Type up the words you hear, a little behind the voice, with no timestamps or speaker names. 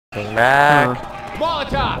Walking back.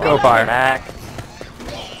 Go fire. Back.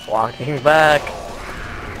 Walking back.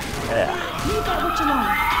 Yeah.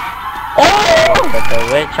 Oh! Put the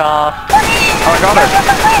witch off. Oh, I got her.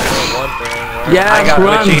 One thing. Yeah, I got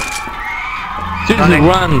run. Witchy. Seriously,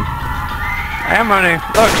 run. I am running.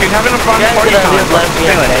 Look, she's having a fun You guys party could at time. least let me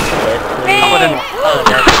Feel it. next to it, please. Oh, it didn't. Oh,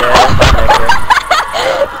 next to it.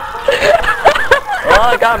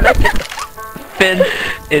 Oh, I got make it. Finn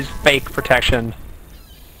is fake protection.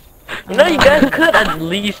 You know, you guys could at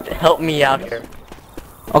least help me out here.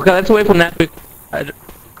 Okay, let's wait for that. I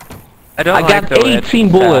don't I like got the way 18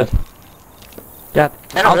 it's bullets. I don't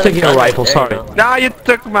I'll really take your gun rifle, right sorry. there, you Nah, you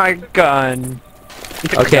took my gun. You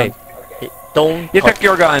took Okay. my gun. Don't. You took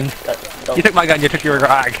your gun. Don't. You took my gun, you took your gun.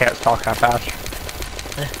 I can't talk that fast.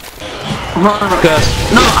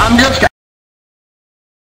 No, I'm just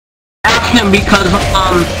asking because,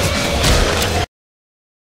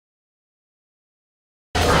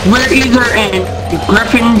 we're either in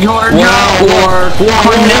Griffin, Georgia, or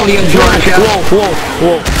Cornelia, Georgia.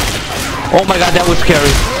 Whoa. Oh my god, that was scary.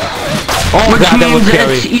 Oh my Which god, that was means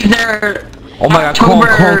scary. it's either Oh my god,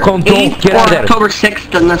 October come, 8th get or out of there. October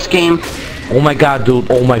 6th in this game. Oh my god, dude.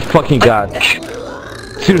 Oh my fucking god.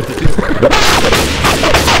 Seriously.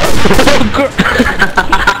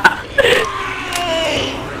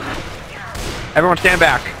 Everyone stand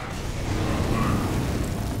back.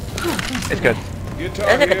 It's good.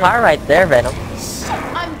 There's a guitar right there, Venom.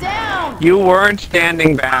 I'm down! You weren't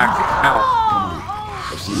standing back. Ow.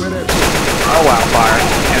 Oh wow, fire.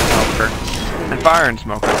 And smoker. And fire and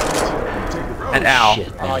smoker. And ow.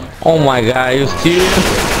 Oh my god, are you serious?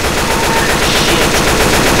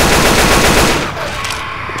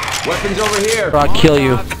 Weapons over here. Bro, I'll kill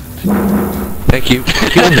you. Thank you.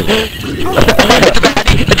 Kill me.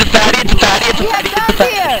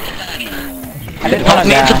 We have guns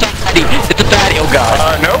here! It's a fatty. It's a fatty, oh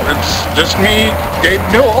god. No, it's just me, Gabe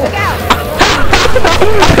Newell. Look out!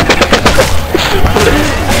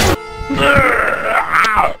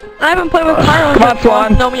 I haven't played with Piero Come on, since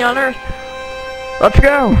Swan. Know Me on Earth. Let's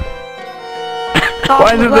go.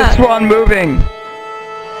 Why isn't the swan moving?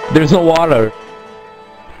 There's no water.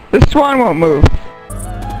 The swan won't move.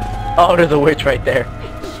 Oh, there's a witch right there.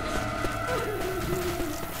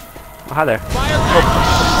 Oh, hi there. Oh,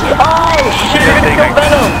 shit, you're gonna kill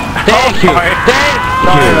Venom! Thank you. sorry. Thank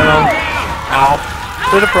Sorry, you. Venom. Ow.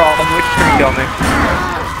 There's a problem. Which is gonna kill me.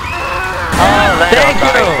 Oh, Venom, Thank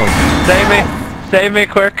sorry. you. Save me. Save me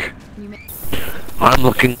quick. I'm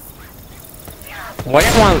looking. Why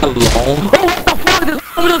am I alone? Oh, what the fuck? There's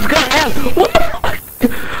someone got ass. What the fuck?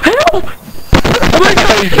 Help! Oh my god,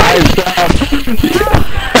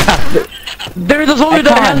 there's a zombie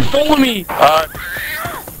that has stolen me. Oh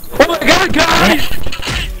my god, guys!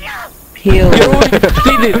 Heal. You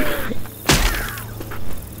see this?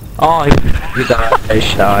 Oh, he died. I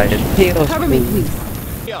died. Cover me, please.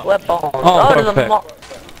 Weapon. Oh, there's a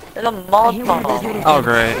perfect. there's a Molotov. Oh,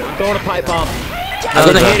 great. Throwing a pipe bomb. I'm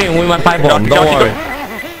gonna hit him with my pipe bomb, don't worry.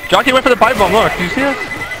 Jockey went for the pipe bomb. Look, do you see this?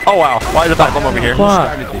 Oh wow, why is the pipe bomb over here?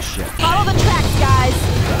 What? Follow the tracks, guys!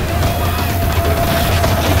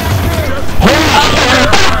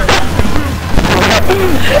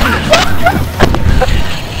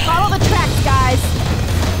 Follow the tracks, guys!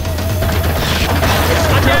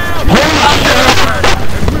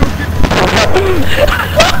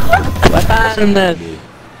 Weapon then.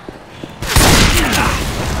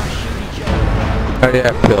 Hurry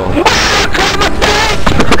up, Phil.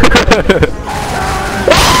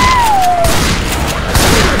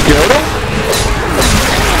 Piero?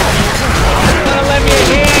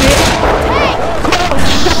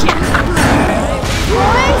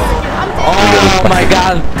 Oh my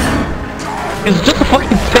god. It's just a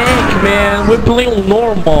fucking tank, man. We're playing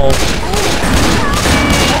normal.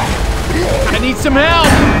 I need some help.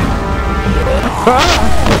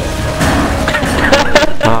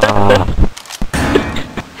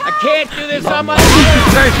 I can't do this on my own.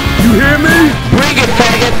 Hey, you hear me? Bring it,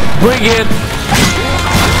 faggot. Bring it.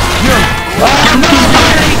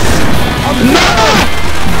 No!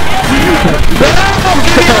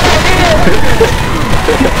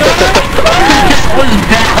 Was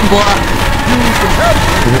that block?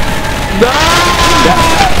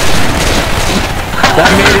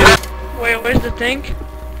 That made it. Wait, where's the tank?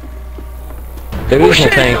 There is no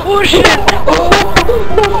tank. Oh shit!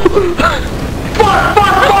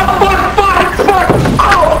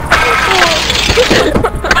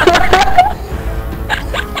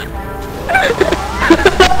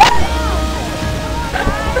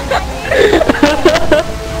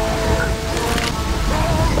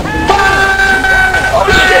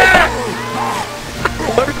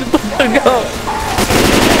 Where did the fuck go?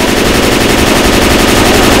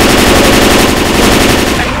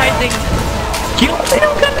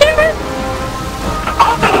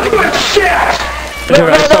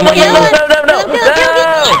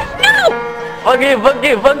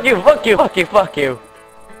 Fuck you.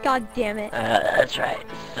 God damn it. That's right. You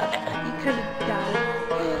could have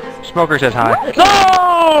died. Smoker says hi.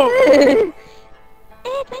 No!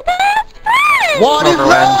 What is Smoker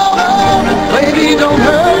love? Baby, don't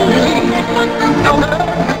hurt me. Don't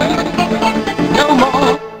hurt me no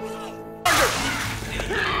more.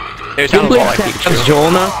 There's a ball I keep shooting.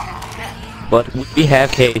 Jonah, but we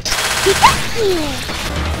have haste.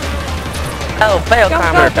 Oh, fail Go,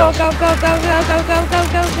 karma. go, go, go, go, go, go, go, go, go, go,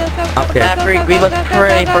 go, go, go, Okay. go, Maverick, go, we go, must go,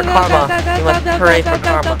 pray go, for go, karma. go, go, We go, must go, pray go, for go,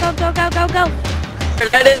 karma. go, go, go, go, go.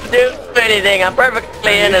 I didn't do anything. I'm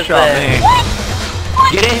perfectly You innocent. shot me.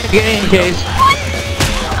 Get in, Case.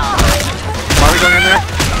 Why are we going in there?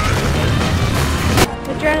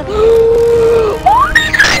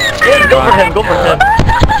 Yeah, go for him. Go for him.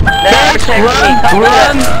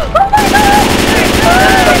 Run!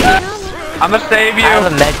 I'm gonna save you. I have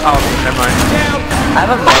a med. Oh, never mind. I have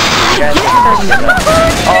a med. You guys can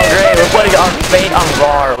oh great, we're putting our fate on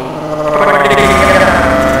Var.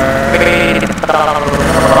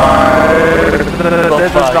 This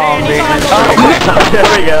is zombie. Oh, there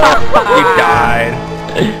we go. You died.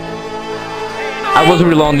 I wasn't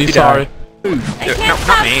really lonely, sorry. No,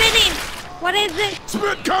 not me. What is it?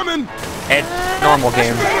 It's normal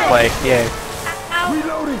game play. Yeah.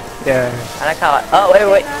 Yeah. And I caught. Oh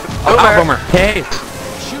wait. Oh, Boomer. Case.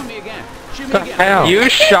 Shoot me again. Shoot me What the again. hell? You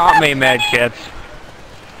shot me, medkits.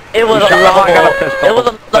 It was a Oh, I got a lovable. pistol. It was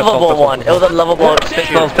a lovable Pistol. one. It was a lovable.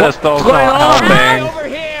 Pistols, pistols, going not on? helping. Over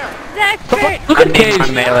here. Look I at need Case. my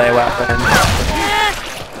melee weapon.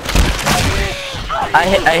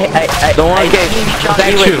 Don't worry, I Case. shot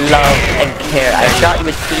That you you. with love and care. I shot you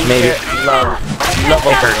with team Maybe. care, love,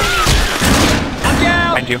 over.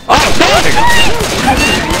 Behind you.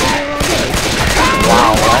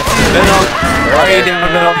 Wow, what? Venom. What are you doing,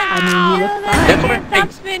 Venom? Stop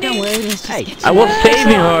spinning. Hey, I was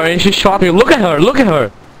saving her and she shot me. Look at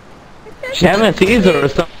her. She haven't seen her or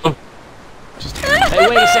something. Hey,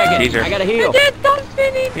 wait a second. Teaser. I gotta heal. Stop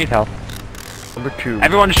spinning. Need help. Number 2.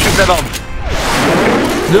 Everyone shoot Venom.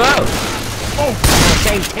 No!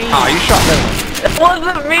 Same team. Ah, you shot Venom. That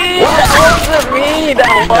wasn't me!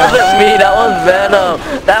 That was Venom!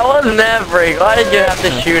 That was Maverick! Why did you have to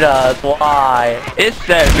shoot us? Why? It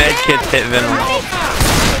said medkits hit Venom.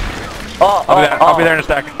 I'll be there in a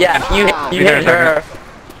sec. Yeah, you Be there hit in a her. second.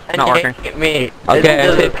 And Not you working. hit me. Okay, I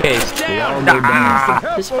This hit Case.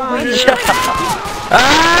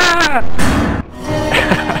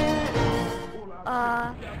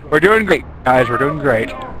 Ah! We're doing great, guys. We're doing great.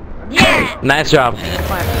 Yeah. Nice job. I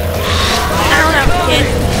don't have a kid.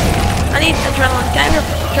 I need adrenaline. Can I have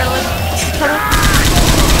adrenaline? Cuddle.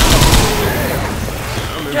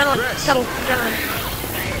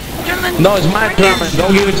 Adrenaline. No, it's my turn.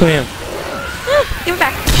 Don't give it to him. Give it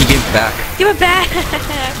back. He gave it back. Give it back.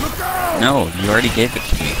 No, you already gave it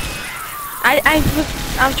to me. I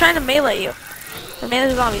was trying to melee you. Or melee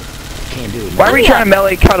the zombies. Can't do it. Why are we trying to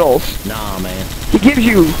melee cuddles? Nah, man. He gives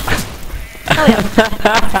you Hell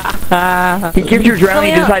yeah. he gives you adrenaline,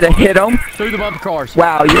 you decide to hit him. Through the bumper cars.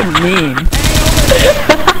 Wow, you're mean.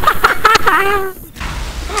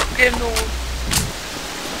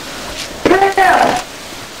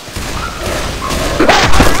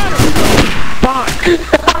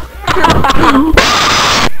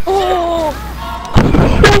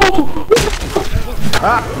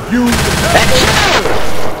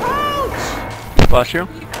 Bless you.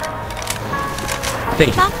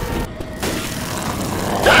 Thank you.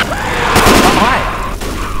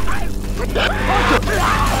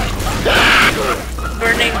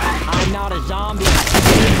 Burning. I'm not a zombie.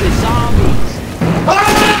 It's the zombies.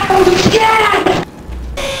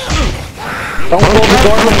 Don't close the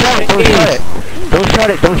door. Don't shut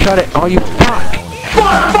it. Don't shut it. Oh, you fuck.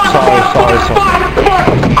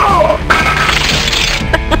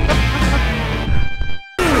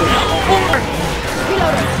 Sorry.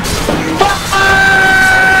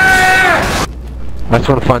 I just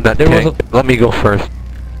want to find that tank. Let me go first.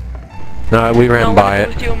 No, we ran by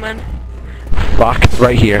it. Fuck, it's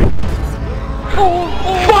right here.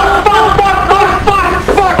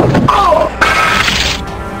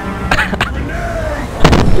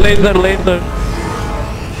 Laser.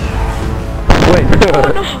 Wait.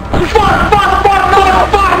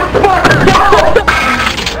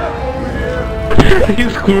 You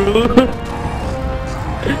screwed.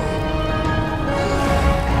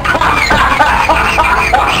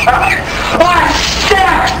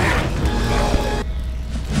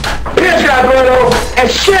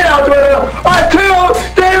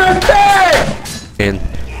 And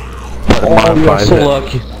Oh, you're modifies so it.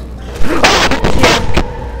 lucky.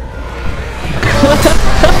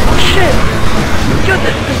 shit! Yo,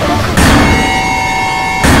 the smoke.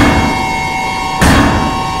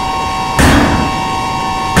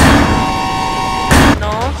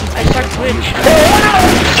 No, I start Twitch. Oh no!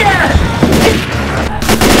 Shit!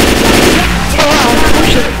 Oh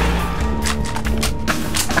shit!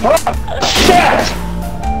 Shit!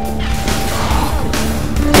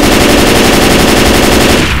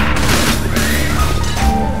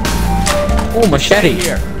 Oh, machete.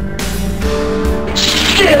 Here.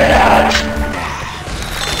 Get out!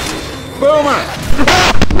 Boomer!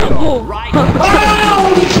 Oh, Right. Oh,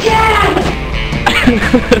 yeah!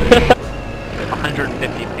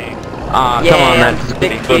 150 ping. Ah, Yeah, come on, man.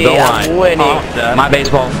 Sticky, Don't I'm lie. winning. My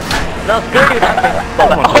baseball. No, screw you.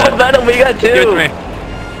 Oh, Venom, we got Give it to two. me.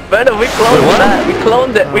 Venom, we cloned Wait, what? that. We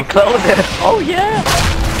cloned it. We cloned it. Oh, yeah.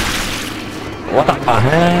 What the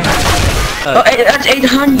heck? Oh, that's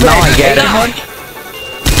 800! Now I get it. 800.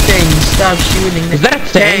 Stop shooting. Is that a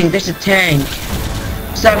tank? There's a tank.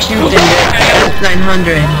 Stop shooting. That's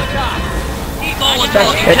 900.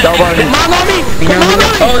 It's over. You know,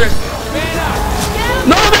 oh, there's...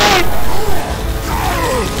 No, man!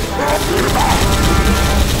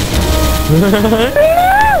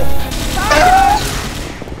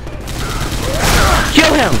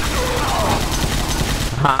 Kill him!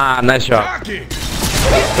 Ah, nice shot.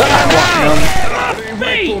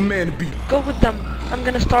 go with them. I'm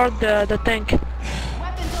gonna start the tank.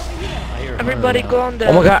 Everybody go on the...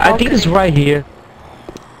 Oh my god, I think it's right here.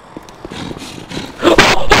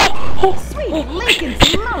 Sweet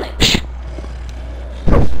Lincoln's mullet.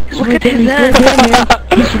 Look at his ass.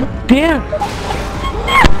 There!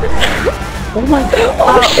 Oh my god,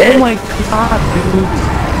 oh my god, dude.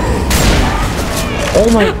 Oh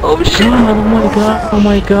my god, oh my god, oh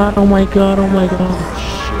my god, oh my god, oh my god.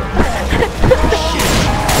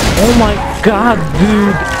 Oh my god,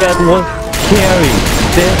 dude, that was scary.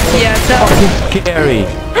 That was fucking scary.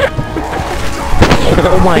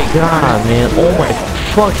 Oh my god, man, oh my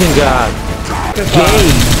fucking god.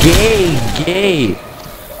 Gay.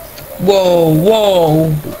 Whoa,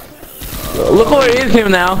 whoa. Look where it is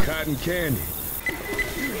him now. Cotton candy.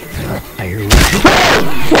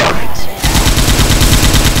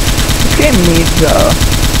 This game needs, I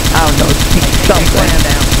don't know, something.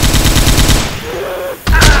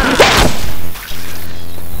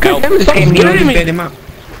 Help. This game You needs get him up.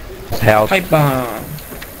 Help. Pipe bomb.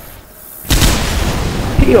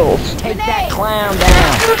 heals. Take that clown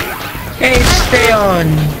down. Hey, stay on.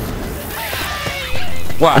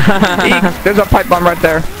 What? There's a pipe bomb right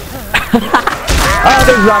there. Oh,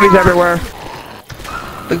 there's zombies everywhere.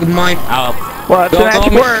 Look at my... Well, it's an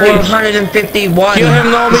actual word. 451. Kill him,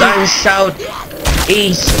 Nomi. Down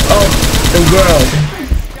southeast of the world.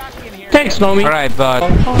 Thanks, Nomi. Alright, bud.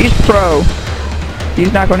 He's pro.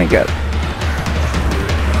 He's not gonna get.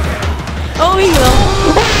 Oh, he will.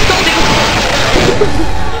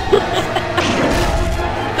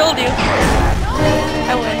 Told you.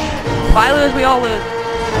 I win. If I lose, we all lose.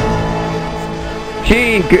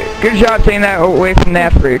 Gee, good job taking that away from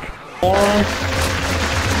that freak.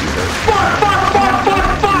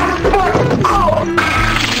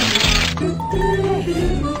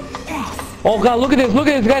 Oh god, look at this,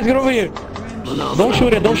 guys, get over here. Don't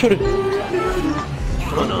shoot it.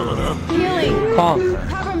 Calm.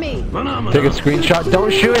 Cover me. Take a screenshot.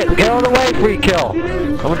 Don't shoot it. Get out of the way, free kill.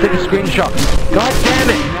 I'm gonna take a screenshot. God damn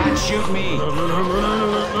it. Not shoot me. Let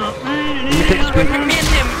me take a screenshot. Me and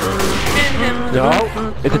him. No,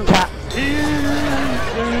 it's a tap.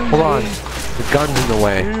 Hold on. The gun's in the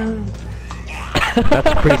way.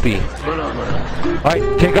 That's creepy. Alright,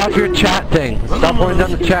 take off your chat thing. Stop running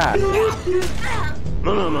down the chat.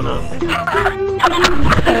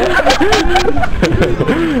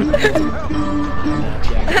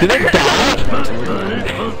 Did it die?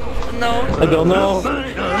 No. I don't know.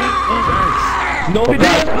 No, we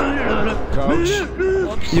did.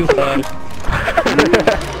 You died.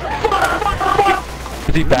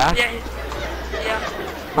 Is he back? Yeah.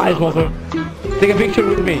 Hi, Smoker. Take a picture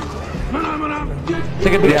with me.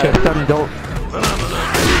 Take a picture. Yeah, son, don't.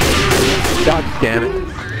 God damn it.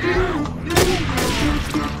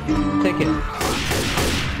 Take it.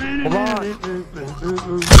 Hold on.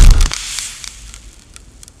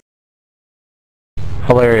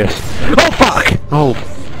 Hilarious. Oh fuck! Oh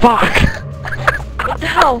fuck! What the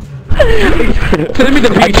hell? Send me the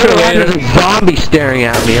picture There's later. a zombie staring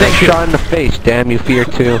at me and I'm shot in the face. Damn you, Fear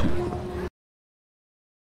 2.